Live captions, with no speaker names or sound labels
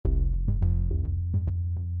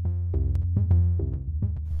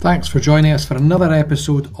Thanks for joining us for another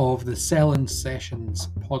episode of the Selling Sessions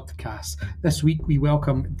podcast. This week we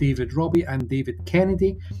welcome David Robbie and David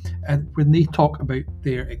Kennedy when they talk about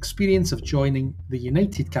their experience of joining the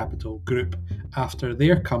McDougall Group after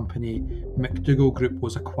their company, McDougall Group,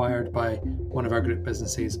 was acquired by one of our group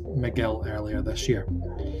businesses, McGill, earlier this year.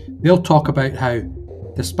 They'll talk about how,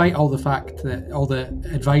 despite all the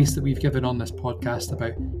advice that we've given on this podcast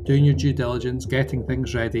about doing your due diligence, getting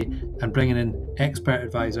things ready, and bringing in expert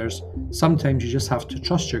advisors, sometimes you just have to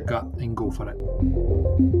trust your gut and go for it.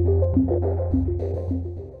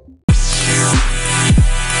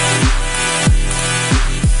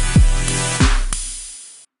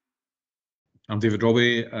 I'm David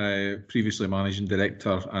Robbie, previously Managing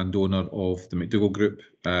Director and owner of the McDougall Group.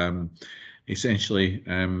 Essentially,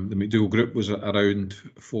 the McDougall Group was around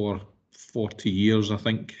for 40 years, I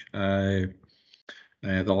think.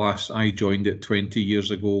 I joined it 20 years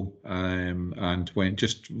ago and went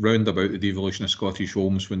just round about the devolution of Scottish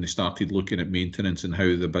Homes when they started looking at maintenance and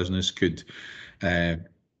how the business could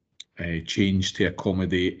change to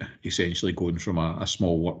accommodate essentially going from a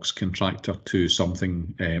small works contractor to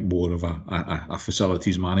something more of a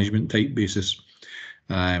facilities management type basis.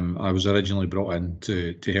 I was originally brought in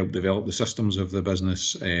to help develop the systems of the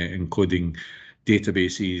business, including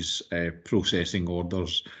databases, processing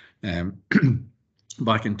orders.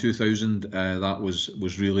 Back in 2000, that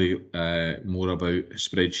was really more about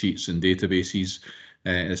spreadsheets and databases.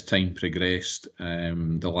 As time progressed,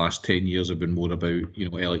 the last 10 years have been more about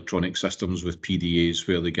electronic systems with PDAs,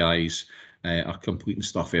 where the guys are completing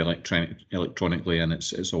stuff electronically, and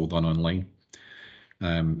it's all done online.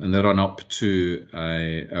 And the run up to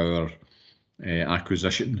our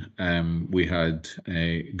acquisition, we had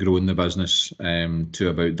grown the business to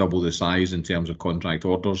about double the size in terms of contract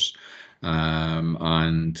orders,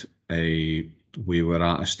 and we were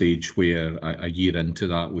at a stage where a year into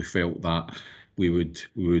that we felt that we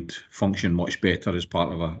would function much better as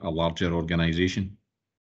part of a larger organisation.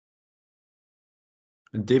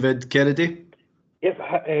 And David Kennedy?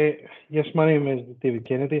 Yes, my name is David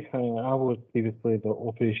Kennedy. I was previously the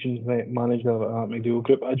operations manager at McDougall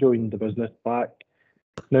Group. I joined the business back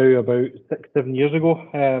now about 6-7 years ago.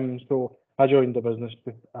 So I joined the business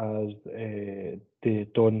as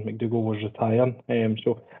Don McDougall was retiring.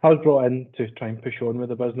 So I was brought in to try and push on with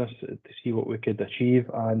the business to see what we could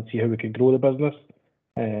achieve and see how we could grow the business.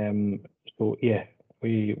 So yeah,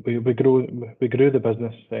 we grew the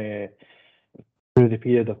business through the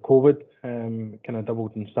period of COVID, kind of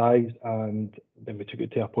doubled in size, and then we took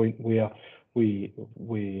it to a point where we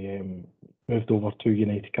moved over to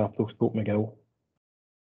United Capital McGill.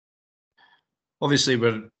 Obviously,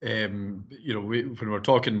 we're when we're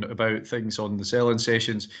talking about things on the selling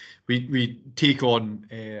sessions, we take on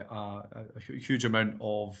a huge amount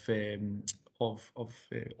of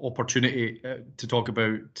opportunity to talk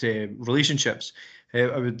about relationships.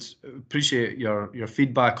 I would appreciate your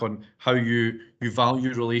feedback on how you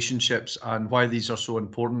value relationships and why these are so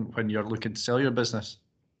important when you're looking to sell your business.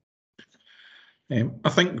 I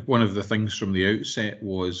think one of the things from the outset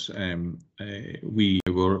was we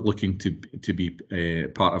were looking to be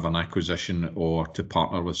part of an acquisition or to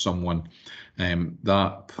partner with someone.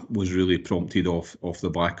 That was really prompted off the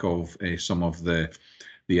back of some of the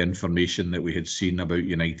information that we had seen about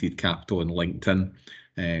United Capital and LinkedIn,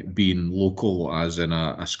 being local as in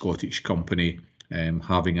a Scottish company,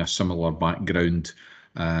 having a similar background,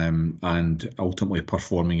 and ultimately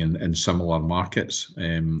performing in similar markets.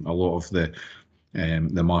 A lot of the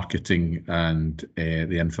marketing and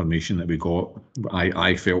the information that we got,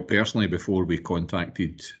 I felt personally before we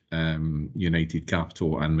contacted United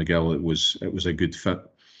Capital and McGill, it was a good fit.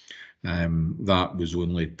 That was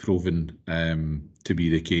only proven to be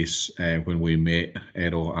the case when we met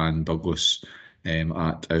Errol and Douglas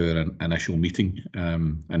at our initial meeting,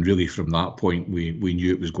 and really from that point we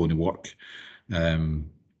knew it was going to work.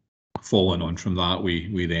 Following on from that,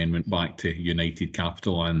 we then went back to United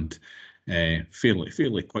Capital and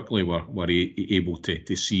fairly quickly were able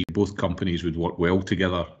to see both companies would work well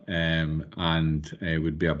together, and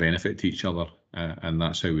would be a benefit to each other, and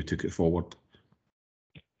that's how we took it forward.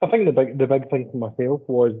 I think the big thing for myself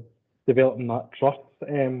was developing that trust.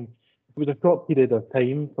 It was a short period of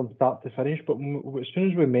time from start to finish, but as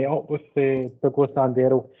soon as we met up with Douglas and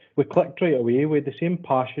Errol, we clicked right away. We had the same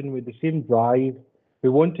passion, with the same drive. We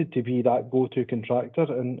wanted to be that go-to contractor,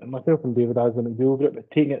 and myself and David as the McDougall Group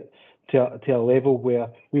had taken it to a level where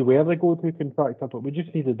we were the go-to contractor, but we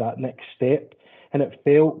just needed that next step, and it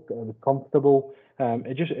was comfortable.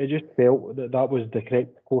 It just felt that was the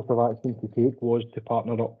correct course of action to take, was to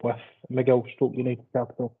partner up with McGill / United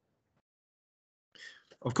Capital.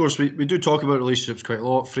 Of course, we do talk about relationships quite a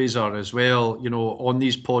lot, Fraser, as well, on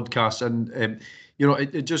ththese podcasts. And,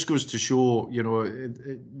 it just goes to show,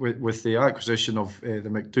 with the acquisition of the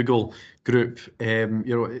McDougall Group,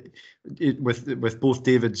 with both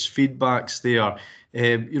David's feedbacks there,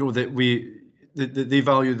 that they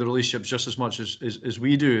value the relationships just as much as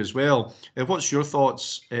we do as well. What's your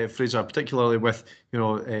thoughts, Fraser, particularly with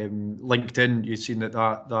LinkedIn? You've seen that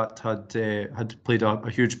had played a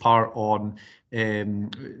huge part on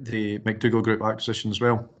the McDougall Group acquisition as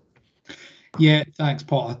well. Yeah, thanks,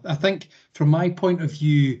 Paul. I think from my point of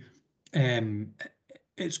view,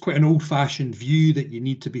 it's quite an old-fashioned view that you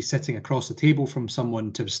need to be sitting across the table from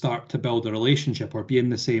someone to start to build a relationship, or be in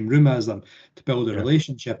the same room as them to build a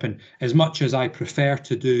relationship. And as much as I prefer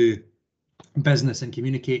to do business and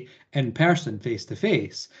communicate in person, face to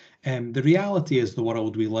face, the reality is the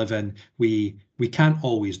world we live in, we can't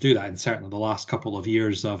always do that, and certainly the last couple of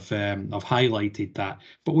years have highlighted that.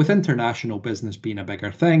 But with international business being a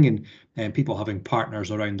bigger thing, and people having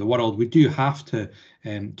partners around the world, we do have to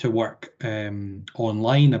work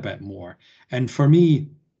online a bit more. And for me,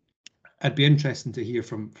 it'd be interesting to hear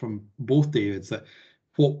from both Davids that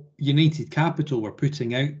what United Capital were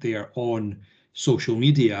putting out there on social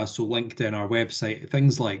media, so LinkedIn, our website,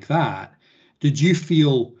 things like that. Did you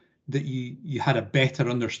feel that you had a better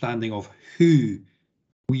understanding of who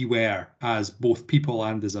we were as both people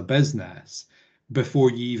and as a business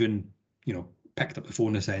before you even, picked up the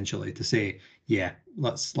phone essentially to say, yeah,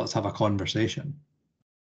 let's have a conversation?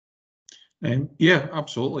 Yeah,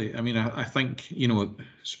 absolutely. I mean, I think,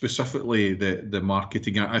 specifically the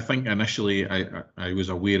marketing, I think initially I was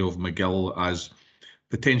aware of McGill as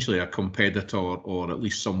potentially a competitor, or at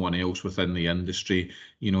least someone else within the industry.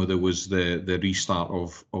 There was the restart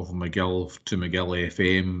of McGill to McGill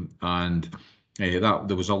FM, and that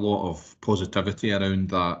there was a lot of positivity around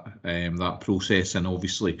that process. And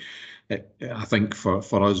obviously, I think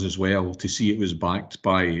for us as well, to see it was backed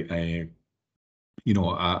by an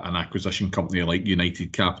acquisition company like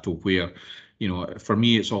United Capital, where for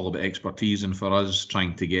me, it's all about expertise, and for us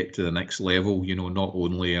trying to get to the next level, not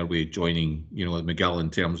only are we joining, McGill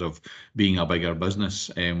in terms of being a bigger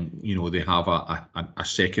business, they have a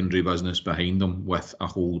secondary business behind them with a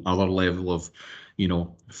whole other level of,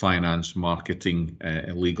 finance, marketing,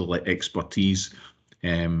 legal expertise,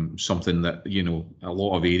 something that, a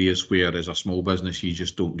lot of areas where as a small business, you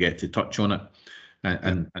just don't get to touch on it.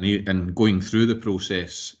 And going through the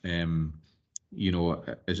process,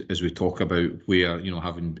 as we talk about where,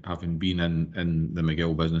 having been in the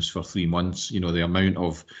McGill business for 3 months, the amount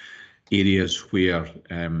of areas where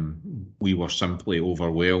we were simply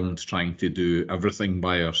overwhelmed trying to do everything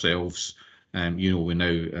by ourselves. We now,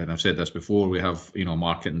 and I've said this before, we have, a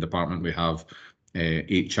marketing department, we have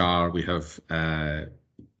HR, we have,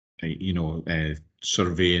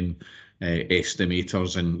 surveying,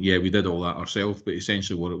 estimators, and we did all that ourselves, but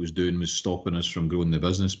essentially what it was doing was stopping us from growing the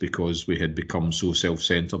business because we had become so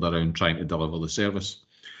self-centered around trying to deliver the service.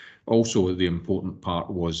 Also, the important part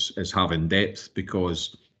is having depth,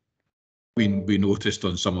 because we noticed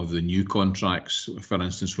on some of the new contracts, for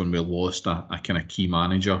instance, when we lost a kind of key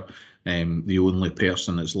manager, the only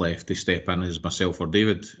person that's left to step in is myself or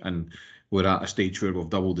David, and we're at a stage where we've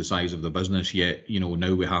doubled the size of the business, yet,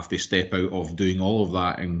 now we have to step out of doing all of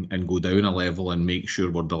that and go down a level and make sure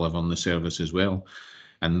we're delivering the service as well.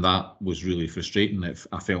 And that was really frustrating.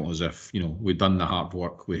 I felt as if, we'd done the hard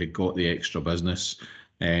work, we had got the extra business,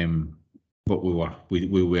 but we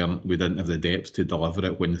didn't have the depth to deliver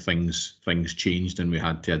it when things changed and we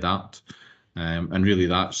had to adapt. And really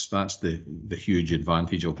that's the huge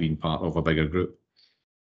advantage of being part of a bigger group.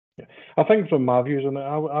 I think from my views on it,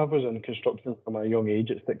 I was in construction from a young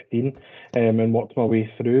age at 16, and worked my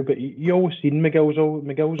way through. But you always seen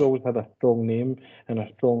McGill's always had a strong name and a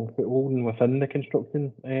strong foothold within the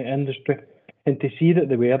construction industry. And to see that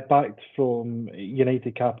they were backed from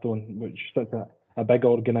United Capital, which is such a big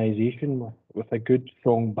organisation with a good,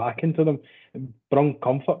 strong backing to them, brought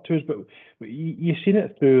comfort to us. But you've seen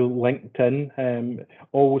it through LinkedIn,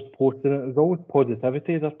 always posting it. There's always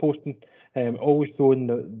positivity they're posting. Always showing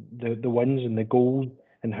the wins and the goals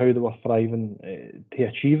and how they were thriving to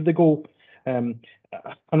achieve the goal.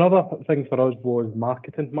 Another thing for us was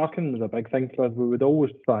marketing. Marketing was a big thing for us. We would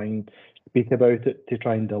always try and speak about it, to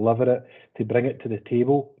try and deliver it, to bring it to the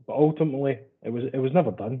table. But ultimately, it was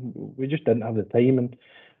never done. We just didn't have the time, and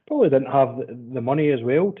probably didn't have the money as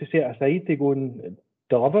well to set aside to go and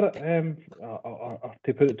deliver it, or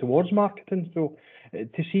to put it towards marketing. So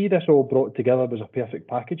to see this all brought together was a perfect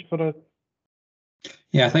package for us.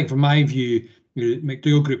 Yeah, I think from my view,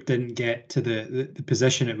 McDougall Group didn't get to the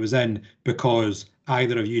position it was in because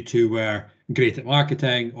either of you two were great at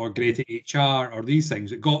marketing or great at HR or these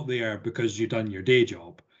things. It got there because you've done your day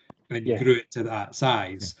job and you grew it to that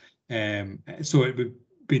size. So it would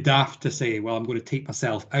be daft to say, well, I'm going to take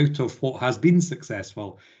myself out of what has been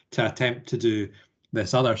successful to attempt to do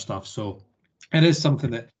this other stuff. So it is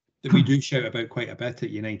something that we do shout about quite a bit at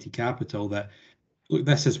United Capital, that look,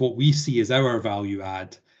 this is what we see as our value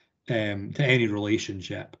add to any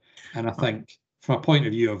relationship. And I think from a point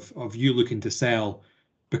of view of you looking to sell,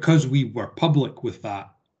 because we were public with that,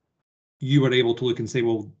 you were able to look and say,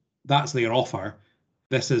 well, that's their offer.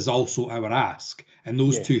 This is also our ask. And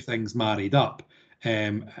those two things married up.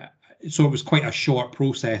 So it was quite a short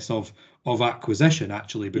process of acquisition,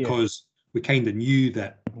 actually, because we kind of knew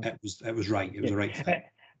that it was right. It was the right thing.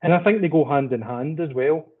 And I think they go hand in hand as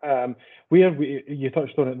well. You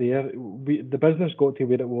touched on it there. The business got to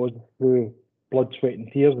where it was through blood, sweat, and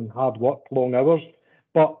tears and hard work, long hours.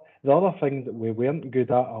 But the other things that we weren't good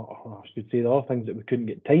at, or I should say, the other things that we couldn't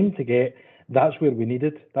get time to get, that's what we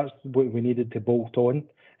needed to bolt on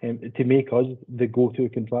to make us the go-to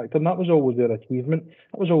contractor. And that was always their achievement.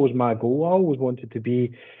 That was always my goal. I always wanted to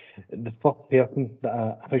be the first person that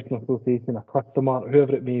a housing association, a customer,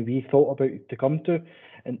 whoever it may be, thought about to come to.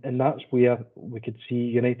 And that's where we could see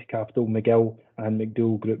United Capital, McGill and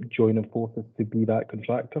McDougall Group joining forces to be that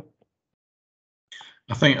contractor.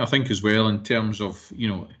 I think as well, in terms of,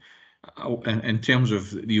 in terms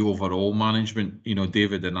of the overall management,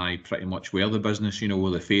 David and I pretty much were the business, we're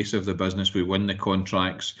the face of the business. We win the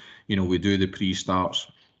contracts, we do the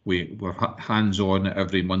pre-starts, we're hands-on at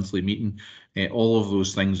every monthly meeting. All of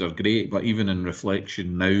those things are great, but even in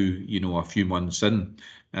reflection now, a few months in,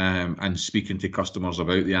 and speaking to customers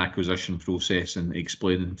about the acquisition process and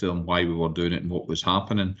explaining to them why we were doing it and what was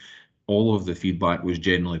happening, all of the feedback was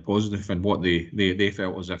generally positive, and what they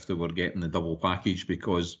felt as if they were getting the double package,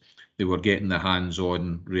 because they were getting the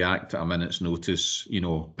hands-on, react at a minute's notice,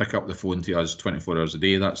 pick up the phone to us 24 hours a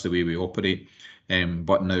day. That's the way we operate.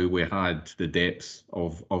 But now we had the depth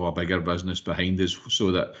of a bigger business behind us,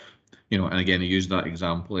 so that, and again, I used that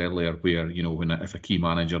example earlier where, if a key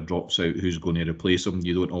manager drops out, who's going to replace them?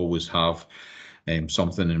 You don't always have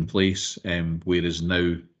something in place, whereas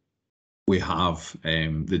now we have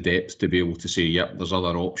the depth to be able to say, yep, there's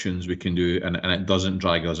other options we can do, and it doesn't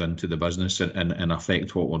drag us into the business and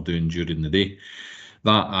affect what we're doing during the day.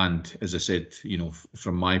 That, and as I said,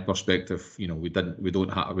 from my perspective, we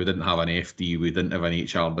didn't have an FD, we didn't have an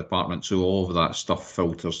HR department, so all of that stuff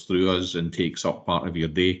filters through us and takes up part of your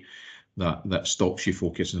day. That stops you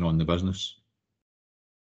focusing on the business.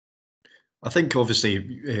 I think obviously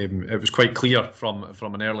it was quite clear from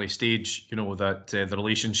an early stage, that the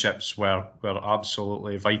relationships were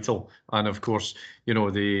absolutely vital, and of course,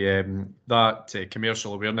 that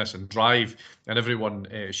commercial awareness and drive, and everyone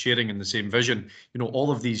sharing in the same vision,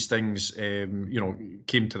 all of these things,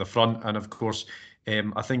 came to the front, and of course.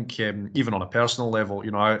 I think even on a personal level,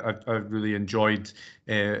 I really enjoyed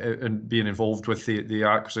being involved with the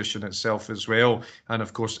acquisition itself as well, and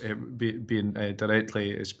of course being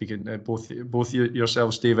directly speaking both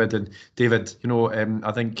yourselves, David and David.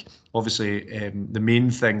 I think obviously the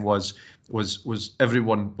main thing was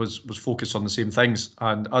everyone was focused on the same things,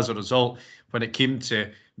 and as a result, when it came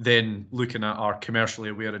to then looking at our commercially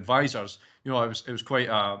aware advisors, it was quite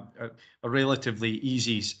a relatively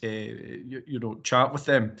easy chat with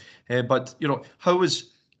them. But how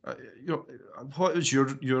was what was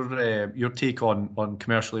your take on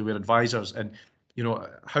commercially aware advisors, and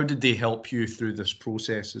how did they help you through this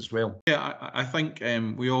process as well? Yeah, I think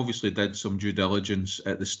we obviously did some due diligence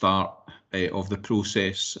at the start of the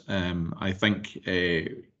process. I think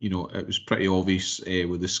it was pretty obvious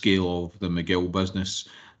with the scale of the McGill business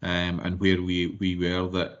and where we were,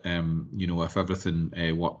 that if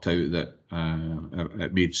everything worked out, that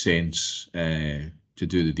it made sense to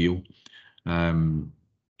do the deal.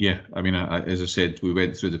 Yeah, I mean, as I said, we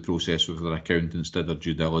went through the process with our accountants, did our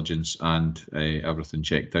due diligence, and everything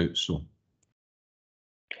checked out. So,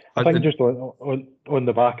 I think just on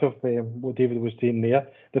the back of what David was saying there,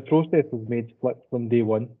 the process was made slick from day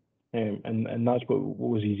one, and that's what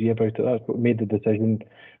was easy about it. That's what made the decision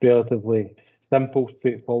relatively simple,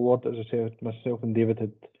 straightforward. As I said, myself and David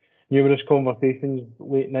had numerous conversations,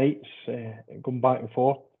 late nights, going back and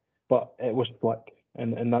forth, but it was slick.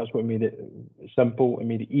 And that's what made it simple, it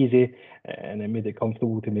made it easy, and it made it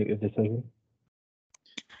comfortable to make the decision.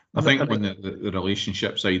 I think on the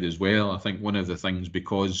relationship side as well, I think one of the things,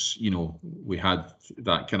 because we had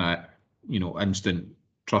that kind of instant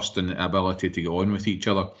trust and ability to get on with each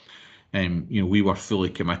other, we were fully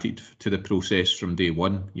committed to the process from day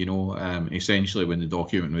one. Essentially when the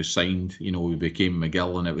document was signed, we became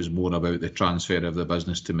McGill, and it was more about the transfer of the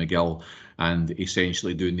business to McGill and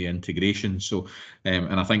essentially doing the integration. So,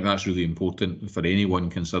 and I think that's really important for anyone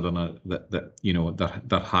considering that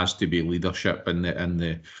there has to be leadership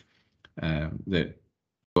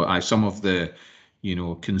some of the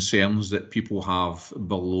concerns that people have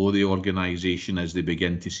below the organisation as they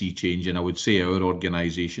begin to see change. And I would say our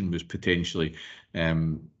organisation was potentially,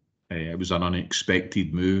 it was an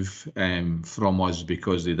unexpected move from us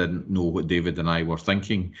because they didn't know what David and I were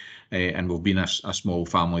thinking. And we've been a small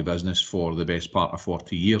family business for the best part of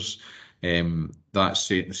 40 years. Saying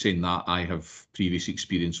that, I have previous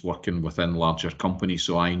experience working within larger companies,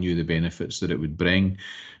 so I knew the benefits that it would bring.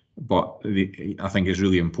 But I think it's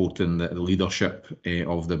really important that the leadership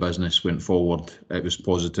of the business went forward. It was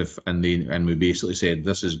positive, and we basically said,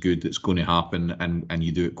 this is good, it's going to happen, and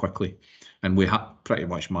you do it quickly. And we have pretty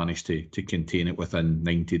much managed to contain it within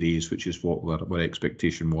 90 days, which is what our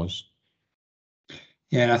expectation was.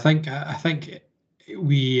 Yeah, I think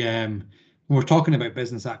we when we're talking about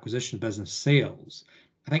business acquisition, business sales,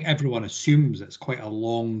 I think everyone assumes it's quite a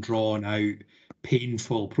long, drawn out,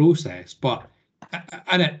 painful process,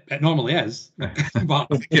 and it normally is. But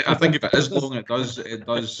I think if it is long, it does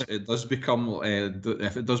become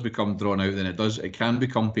if it does become drawn out, then it can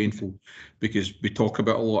become painful, because we talk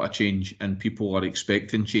about a lot of change and people are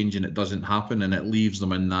expecting change and it doesn't happen, and it leaves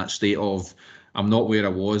them in that state of, I'm not where I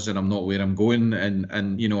was and I'm not where I'm going,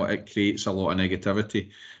 and it creates a lot of negativity.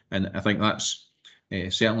 And I think that's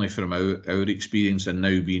certainly from our experience, and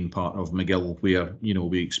now being part of McGill, where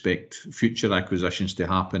we expect future acquisitions to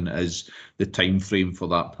happen, is the time frame for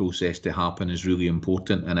that process to happen is really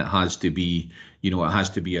important, and it has to be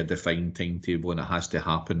a defined timetable, and it has to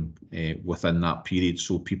happen within that period,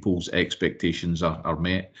 so people's expectations are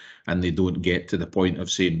met, and they don't get to the point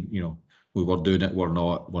of saying, we were doing it,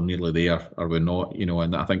 we're nearly there, or we're not,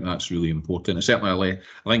 and I think that's really important. And certainly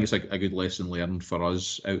I think it's a good lesson learned for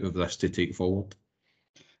us out of this to take forward.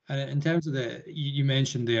 And in terms of you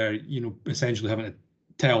mentioned there, essentially having to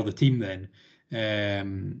tell the team then,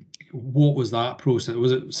 what was that process?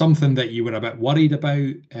 Was it something that you were a bit worried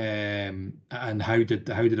about? And how did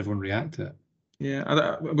everyone react to it?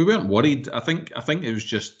 Yeah, we weren't worried. I think it was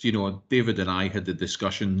just, David and I had the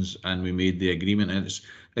discussions and we made the agreement. And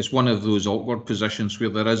it's one of those awkward positions where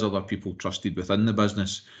there is other people trusted within the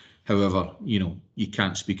business. However, you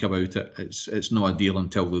can't speak about it. It's not a deal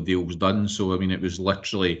until the deal's done. So, I mean, it was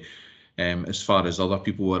literally, as far as other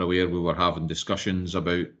people were aware, we were having discussions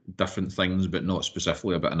about different things, but not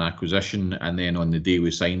specifically about an acquisition. And then on the day we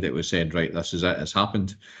signed it, we said, right, this is it, it's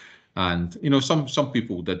happened. And some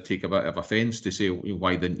people did take a bit of offence to say,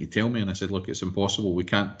 why didn't you tell me? And I said, look, it's impossible. We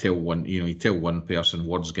can't tell one. You tell one person,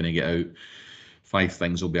 word's going to get out, 5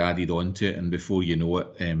 things will be added onto it, and before you know it,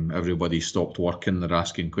 everybody stopped working. They're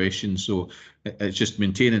asking questions. So it's just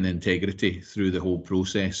maintaining integrity through the whole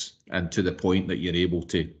process, and to the point that you're able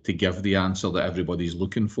to give the answer that everybody's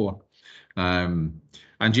looking for. And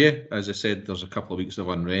yeah, as I said, there's a couple of weeks of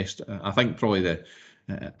unrest. I think probably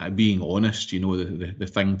being honest,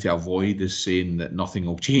 the thing to avoid is saying that nothing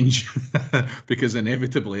will change because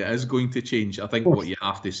inevitably it is going to change. I think what you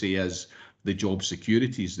have to say is the job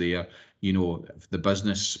security is there. If the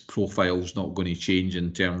business profile's not going to change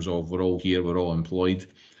in terms of we're all here, we're all employed.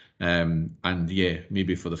 And yeah,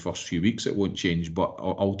 maybe for the first few weeks it won't change, but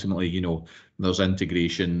ultimately, there's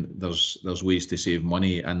integration, there's ways to save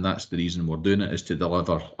money, and that's the reason we're doing it, is to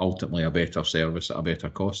deliver ultimately a better service at a better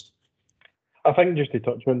cost. I think just to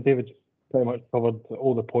touch on, David's pretty much covered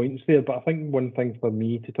all the points there, but I think one thing for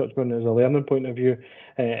me to touch on as a learning point of view,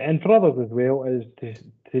 and for others as well, is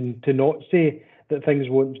to not say that things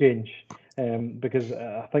won't change, because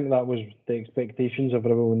I think that was the expectations of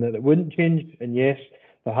everyone, that it wouldn't change. And yes,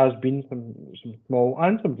 there has been some small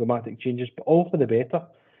and some dramatic changes, but all for the better.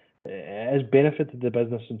 It has benefited the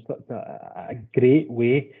business in such a great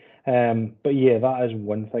way. But yeah, that is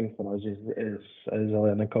one thing for us, is a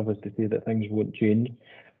learning curve, is to say that things won't change.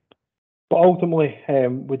 But ultimately,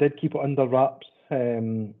 we did keep it under wraps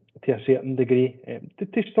to a certain degree,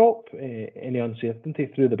 to stop any uncertainty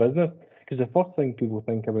through the business, because the first thing people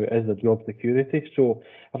think about is the job security. So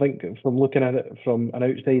I think from looking at it from an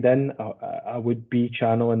outside in, I would be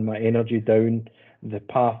channeling my energy down the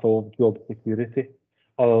path of job security,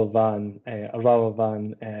 rather than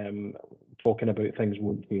talking about things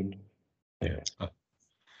won't change. Yeah, I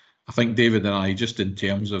think David and I, just in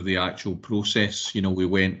terms of the actual process,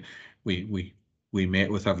 we we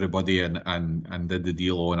met with everybody and did the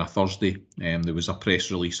deal on a Thursday. There was a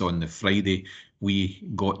press release on the Friday. We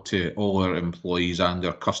got to all our employees and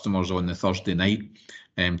our customers on the Thursday night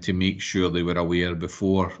to make sure they were aware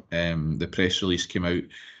before the press release came out.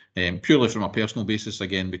 Purely from a personal basis,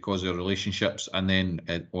 again, because of relationships. And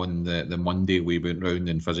then on the Monday, we went round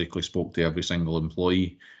and physically spoke to every single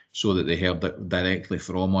employee so that they heard it directly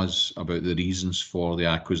from us about the reasons for the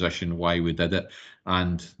acquisition, why we did it,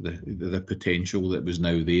 and the potential that was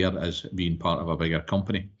now there as being part of a bigger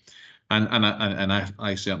company. And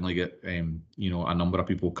I certainly get a number of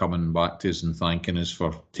people coming back to us and thanking us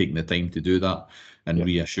for taking the time to do that and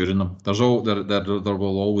reassuring them. There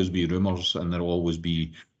will always be rumours and there will always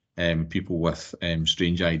be people with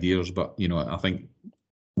strange ideas, but I think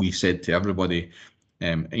we said to everybody,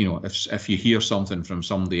 if you hear something from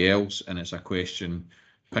somebody else and it's a question,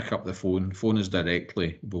 pick up the phone. Phone us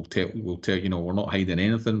directly. We'll tell we're not hiding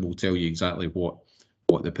anything. We'll tell you exactly what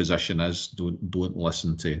the position is. Don't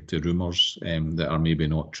listen to rumours that are maybe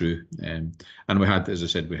not true. And we had, as I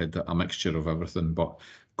said, we had a mixture of everything, but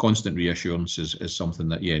constant reassurance is something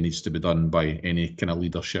that needs to be done by any kind of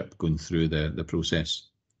leadership going through the process.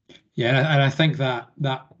 Yeah, and I think that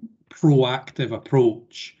proactive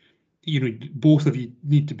approach, both of you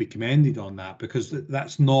need to be commended on that, because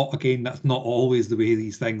that's not always the way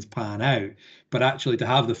these things pan out. But actually to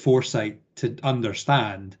have the foresight to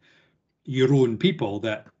understand your own people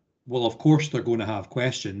that, well, of course they're going to have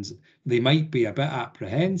questions. They might be a bit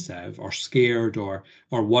apprehensive or scared or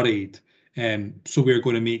worried. So we're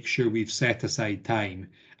going to make sure we've set aside time.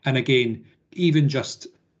 And again, even just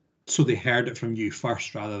so they heard it from you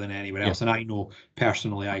first rather than anywhere else. And I know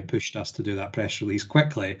personally I pushed us to do that press release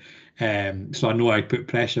quickly. So I know I put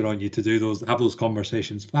pressure on you to have those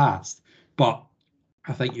conversations fast. But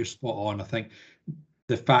I think you're spot on. I think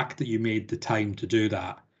the fact that you made the time to do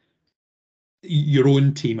that, your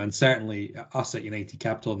own team, and certainly us at United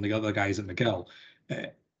Capital and the other guys at McGill,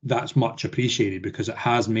 that's much appreciated because it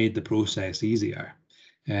has made the process easier.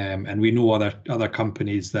 And we know other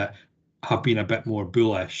companies that have been a bit more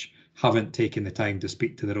bullish haven't taken the time to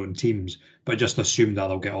speak to their own teams, but just assume that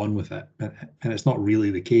they'll get on with it. And it's not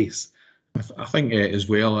really the case. I think as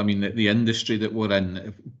well, I mean, the industry that we're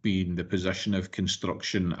in, being the position of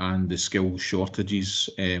construction and the skill shortages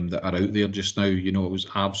that are out there just now, it was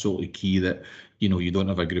absolutely key that, you don't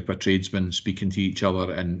have a group of tradesmen speaking to each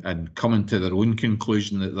other and coming to their own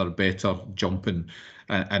conclusion that they're better jumping.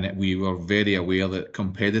 And we were very aware that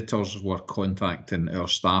competitors were contacting our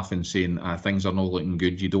staff and saying, things are not looking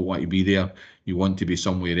good, you don't want to be there, you want to be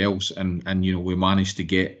somewhere else. And we managed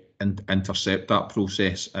to intercept that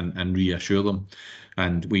process and reassure them.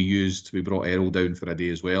 And we brought Errol down for a day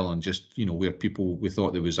as well, and just where we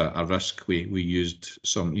thought there was a risk, we used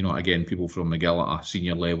some again people from McGill at a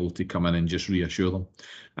senior level to come in and just reassure them.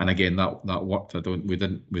 And again that worked. I don't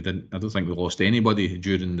think we lost anybody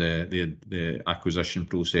during the acquisition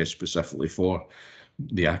process specifically for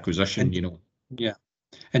the acquisition. Yeah.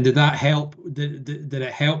 And did that help? Did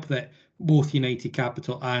it help that both United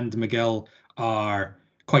Capital and McGill are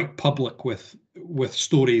quite public with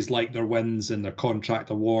stories like their wins and their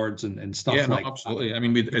contract awards and stuff like absolutely. that? I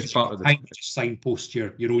mean, it's part of the just signpost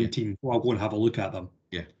your own team. Well, I'll go and have a look at them.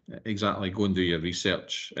 Yeah, exactly. Go and do your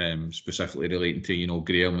research, specifically relating to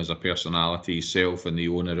Graham as a personality, self, and the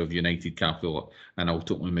owner of United Capital, and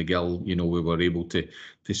ultimately McGill. We were able to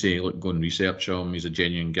say, look, go and research him. He's a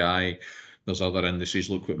genuine guy. There's other industries.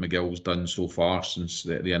 Look what McGill's done so far since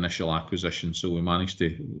the initial acquisition. So we managed to,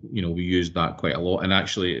 we used that quite a lot, and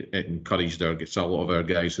actually it encouraged a lot of our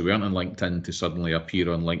guys who weren't on LinkedIn to suddenly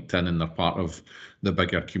appear on LinkedIn, and they're part of the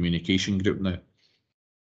bigger communication group now.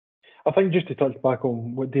 I think just to touch back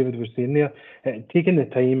on what David was saying there, taking the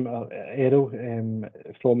time, Errol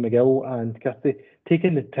from McGill and Kirsty,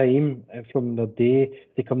 taking the time from their day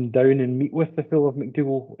to come down and meet with the full of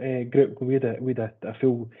McDougall Group. We had a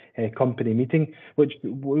full company meeting, which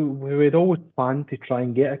we had always planned to try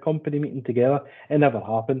and get a company meeting together. It never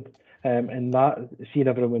happened. And that, seeing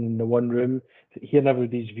everyone in the one room, hearing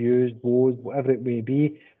everybody's views, woes, whatever it may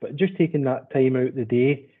be, but just taking that time out the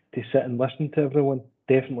day to sit and listen to everyone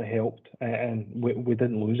definitely helped, and we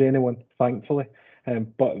didn't lose anyone, thankfully.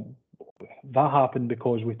 But that happened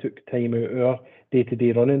because we took time out of our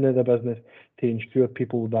day-to-day running of the business to ensure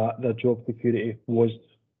people that their job security was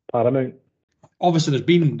paramount. Obviously,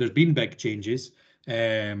 there's been big changes,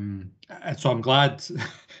 and so I'm glad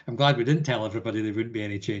we didn't tell everybody there wouldn't be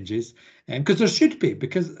any changes, because there should be,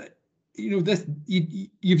 because this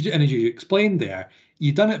you've, and as you explained there,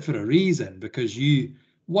 you've done it for a reason, because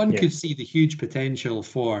one could see the huge potential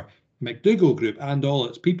for McDougall Group and all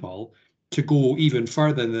its people to go even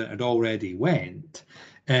further than it already went.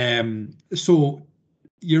 So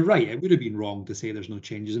you're right, it would have been wrong to say there's no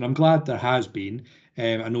changes, and I'm glad there has been.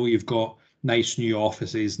 I know you've got nice new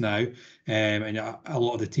offices now, and a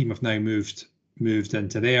lot of the team have now moved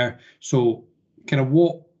into there. So kind of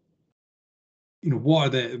what are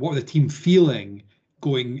the team feeling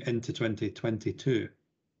going into 2022?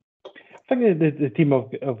 I think the team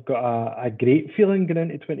have got a great feeling going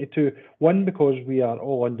into 22. One, because we are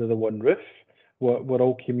all under the one roof. We're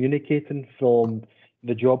all communicating from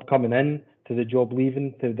the job coming in to the job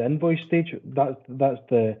leaving to the invoice stage. That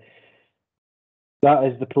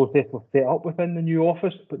is the process we've set up within the new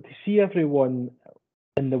office. But to see everyone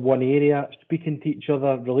in the one area, speaking to each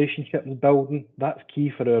other, relationships building, that's key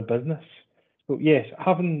for our business. So yes,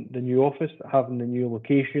 having the new office, having the new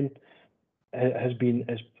location has been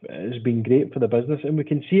great for the business, and we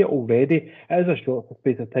can see it already. It is a short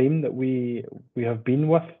space of time that we have been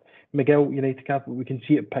with McGill United Capital. We can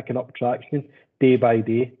see it picking up traction day by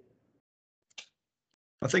day.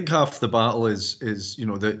 I think half the battle is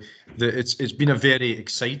that it's been a very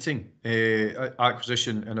exciting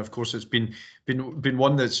acquisition, and of course it's been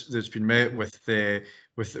one that's been met with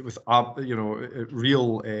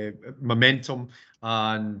real momentum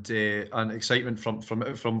and excitement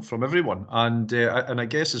from everyone, and I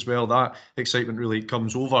guess as well that excitement really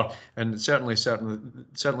comes over, and certainly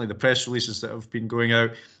the press releases that have been going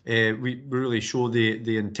out, we really show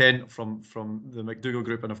the intent from the McDougall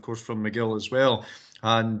Group and of course from McGill as well.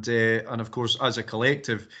 And of course, as a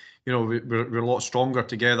collective, we're a lot stronger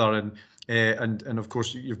together, and of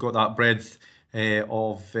course you've got that breadth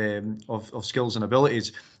of skills and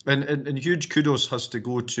abilities, and huge kudos has to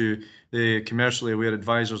go to the commercially aware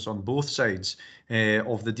advisors on both sides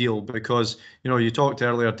of the deal, because you talked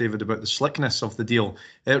earlier, David, about the slickness of the deal.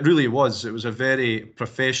 It really was. It was a very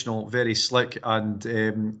professional, very slick, and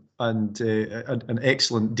an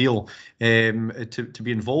excellent deal to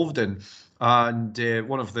be involved in. And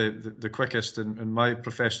one of the quickest in my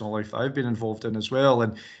professional life that I've been involved in as well,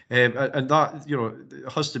 and that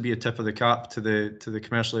has to be a tip of the cap to the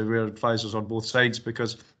commercially aware advisors on both sides,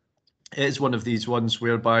 because it is one of these ones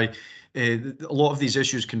whereby a lot of these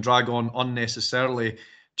issues can drag on unnecessarily,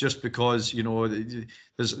 just because there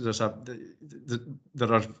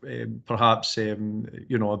are perhaps a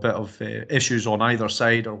bit of issues on either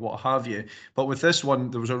side or what have you. But with this one,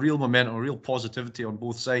 there was a real momentum, a real positivity on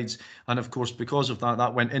both sides, and of course because of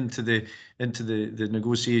that went into the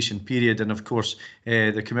negotiation period, and of course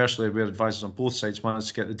the commercially aware advisors on both sides managed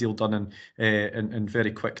to get the deal done in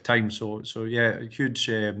very quick time. So yeah, a huge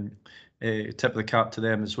tip of the cap to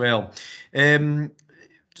them as well.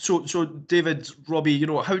 So David, Robbie,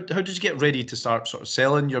 how did you get ready to start sort of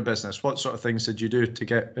selling your business? What sort of things did you do to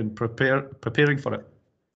get in preparing for it?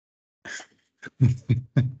 We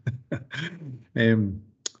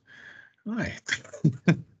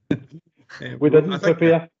didn't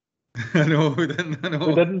prepare. I know we didn't. I know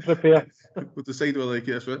we didn't prepare. We'll decide whether like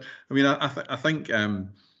this. I mean, I think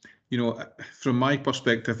from my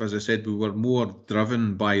perspective, as I said, we were more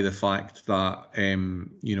driven by the fact that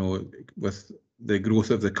with the growth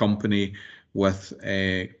of the company, with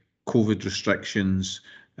COVID restrictions,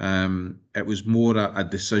 it was more a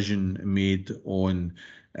decision made on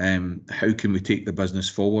how can we take the business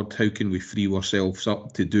forward, how can we free ourselves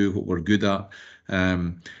up to do what we're good at.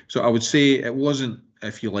 So I would say it wasn't,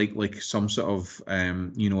 if you like some sort of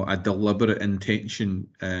a deliberate intention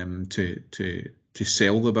to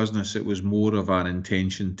sell the business. It was more of an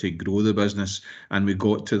intention to grow the business, and we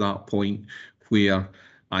got to that point where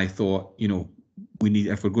I thought,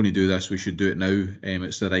 if we're going to do this, we should do it now.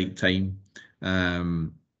 It's the right time.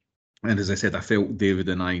 And as I said, I felt David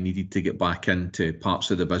and I needed to get back into parts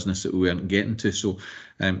of the business that we weren't getting to. So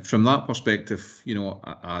from that perspective,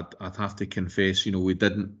 I'd have to confess, we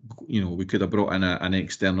didn't, we could have brought in an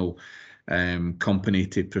external company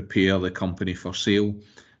to prepare the company for sale.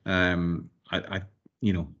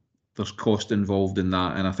 There's cost involved in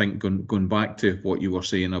that, and I think going back to what you were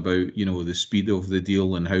saying about the speed of the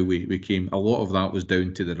deal and how we came, a lot of that was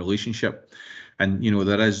down to the relationship. And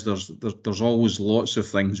there's always lots of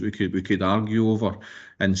things we could argue over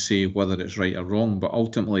and say whether it's right or wrong, but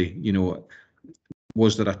ultimately,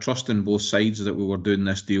 was there a trust in both sides that we were doing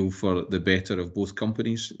this deal for the better of both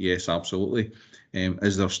companies? Yes, absolutely.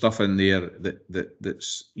 Is there stuff in there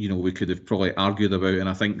that's we could have probably argued about? And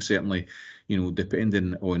I think certainly,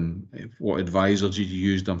 depending on what advisors you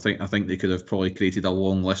used, I think they could have probably created a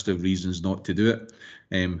long list of reasons not to do it.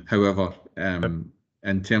 However,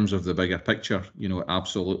 in terms of the bigger picture, we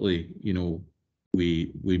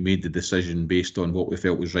made the decision based on what we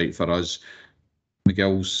felt was right for us.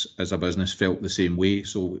 McGill's as a business felt the same way.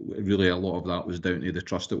 So really a lot of that was down to the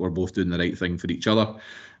trust that we're both doing the right thing for each other,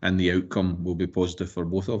 and the outcome will be positive for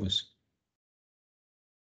both of us.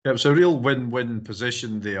 Yeah, it's a real win-win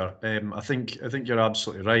position there. I think you're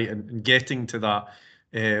absolutely right, and getting to that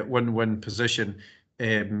win-win position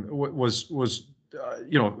was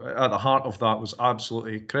at the heart of that was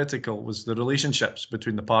absolutely critical, was the relationships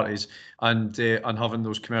between the parties, and having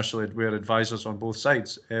those commercially aware advisors on both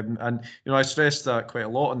sides. And I stress that quite a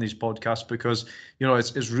lot on these podcasts, because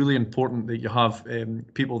it's really important that you have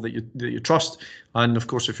people that you trust. And of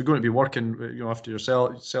course, if you're going to be working, after you're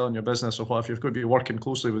selling your business or what, if you're going to be working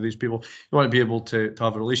closely with these people, you want to be able to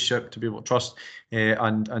have a relationship, to be able to trust,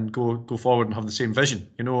 and go forward and have the same vision.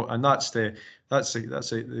 And that's the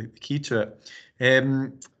key to it.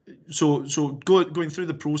 So going through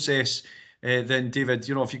the process, then David,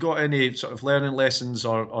 if you got any sort of learning lessons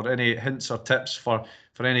or any hints or tips for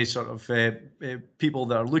any sort of people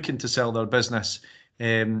that are looking to sell their business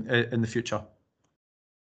in the future.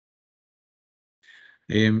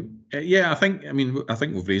 Yeah, I think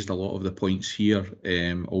we've raised a lot of the points here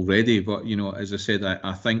already, but as I said,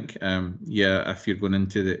 I think if you're going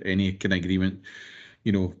into any kind of agreement,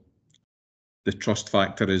 the trust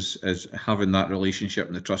factor is having that relationship,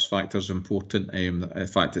 and the trust factor is important. In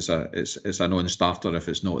fact, it's a non-starter if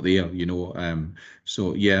it's not there.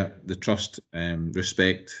 So yeah, the trust,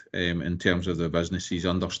 respect in terms of the businesses,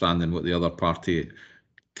 understanding what the other party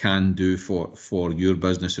can do for your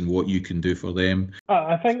business and what you can do for them.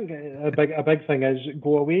 I think a big thing is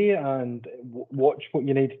go away and watch what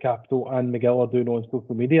United Capital and McGill are doing on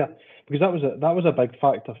social media, because that was a big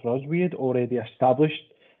factor for us. We had already established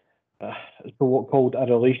what called a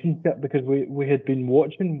relationship, because we had been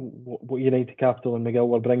watching what United Capital and McGill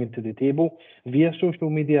were bringing to the table via social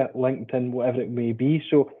media, LinkedIn, whatever it may be.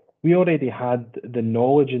 So we already had the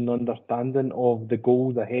knowledge and understanding of the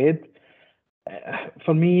goals ahead.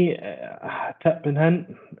 For me, tip and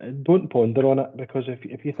hint, don't ponder on it, because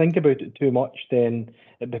if you think about it too much, then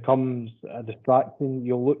it becomes a distraction.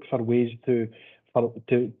 You'll look for ways to not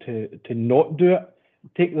do it.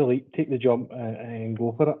 Take the leap, take the jump, and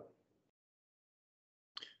go for it.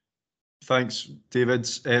 Thanks, David.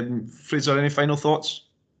 Fraser, any final thoughts?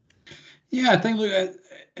 Yeah, I think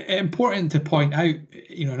important to point out,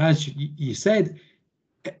 and as you said,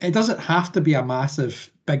 it doesn't have to be a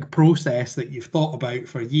massive big process that you've thought about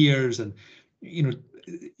for years, and you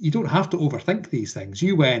don't have to overthink these things.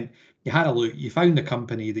 You went, you had a look, you found a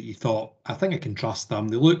company that you thought, I think I can trust them,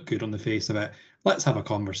 they look good on the face of it, let's have a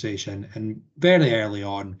conversation. And very early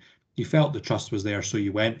on, you felt the trust was there, so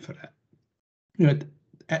you went for it.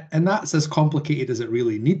 And that's as complicated as it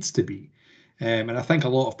really needs to be. And I think a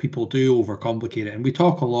lot of people do overcomplicate it. And we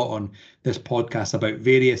talk a lot on this podcast about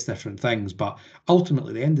various different things, but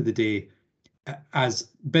ultimately, at the end of the day, as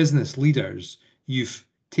business leaders, you've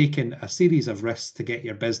taken a series of risks to get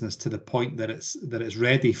your business to the point that it's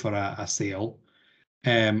ready for a sale.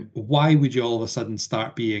 Why would you all of a sudden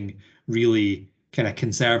start being really kind of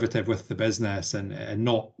conservative with the business and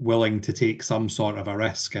not willing to take some sort of a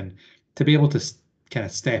risk, and to be able to kind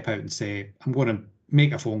of step out and say, I'm going to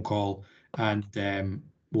make a phone call and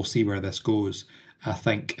we'll see where this goes, I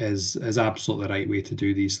think is absolutely the right way to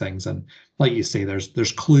do these things. And like you say,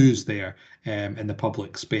 there's clues there in the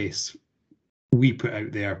public space. We put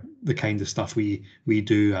out there the kind of stuff we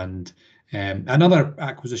do, and other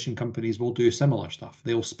acquisition companies will do similar stuff.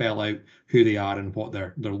 They'll spell out who they are and what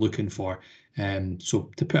they're looking for. So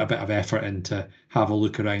to put a bit of effort in to have a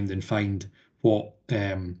look around and find what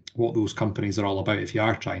those companies are all about, if you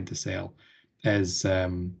are trying to sell, is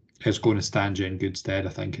going to stand you in good stead, I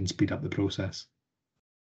think, and speed up the process.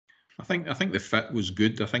 I think the fit was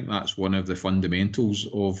good. I think that's one of the fundamentals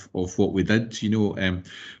of what we did.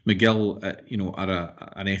 McGill, are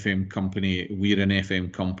an FM company. We're an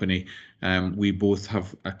FM company. We both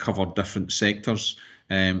have covered different sectors.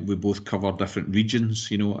 We both cover different regions.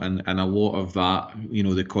 And a lot of that,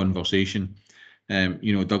 the conversation.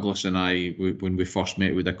 Douglas and I, when we first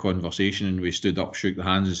met, with a conversation, and we stood up, shook the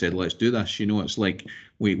hands, and said, "Let's do this." It's like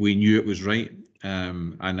we knew it was right,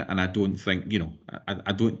 and I don't think,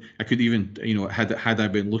 I could even, had I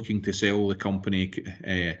been looking to sell the company,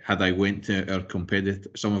 had I went to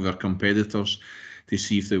some of our competitors to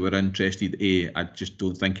see if they were interested, I just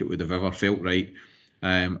don't think it would have ever felt right.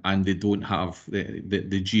 And they don't have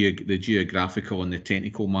the geographical and the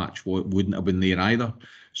technical match wouldn't have been there either.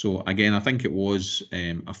 So again, I think it was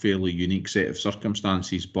a fairly unique set of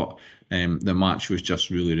circumstances, but the match was just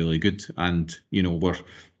really, really good. And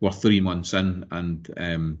we're 3 months in,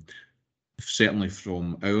 and certainly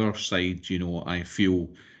from our side, I feel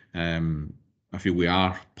I feel we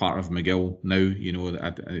are part of McGill now. You know,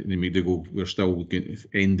 at McDougall, we're still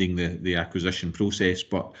ending the acquisition process,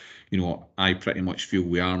 but you know, I pretty much feel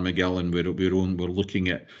we are McGill, and we're looking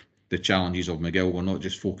at the challenges of McGill. We're not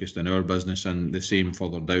just focused on our business, and the same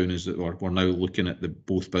further down is that we're now looking at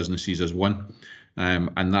both businesses as one,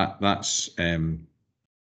 and that's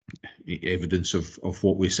evidence of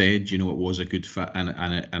what we said. You know, it was a good fit,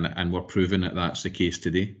 and we're proving that that's the case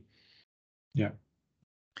today. Yeah.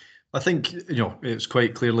 I think, you know, it's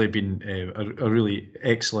quite clearly been a really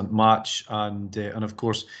excellent match, and of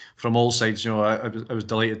course from all sides, you know, I was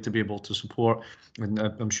delighted to be able to support, and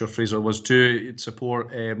I'm sure Fraser was too, support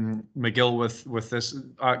McGill with this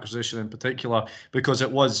acquisition in particular, because it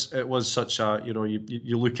was such a, you know,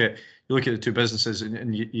 you look at the two businesses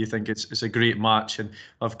and you think it's a great match, and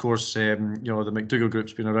of course you know, the McDougall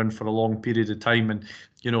Group's been around for a long period of time, and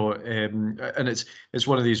you know, and it's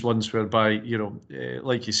one of these ones whereby, you know,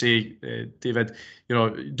 like you say, David, you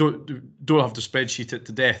know, don't have to spreadsheet it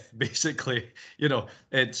to death. Basically, you know,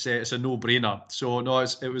 it's a no-brainer. So no,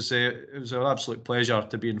 it was an absolute pleasure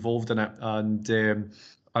to be involved in it, and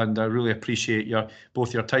I really appreciate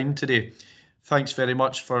both your time today. Thanks very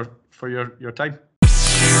much for your time.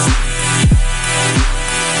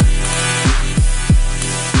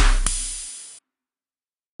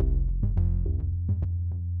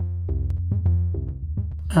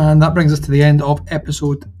 And that brings us to the end of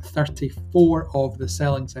episode 34 of the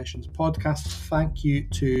Selling Sessions podcast. Thank you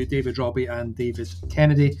to David Robbie and David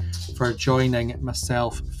Kennedy for joining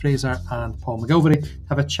myself, Fraser, and Paul McGill to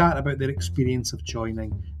have a chat about their experience of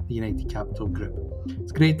joining the United Capital Group.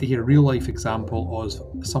 It's great to hear a real life example of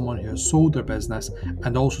someone who has sold their business,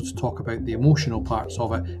 and also to talk about the emotional parts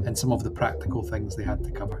of it and some of the practical things they had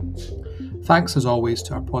to cover. Thanks as always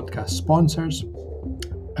to our podcast sponsors,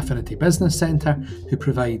 Affinity Business Centre, who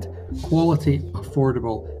provide quality,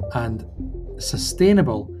 affordable and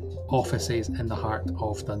sustainable offices in the heart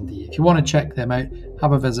of Dundee. If you want to check them out,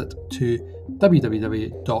 have a visit to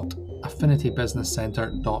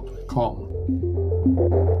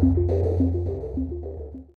www.affinitybusinesscentre.com.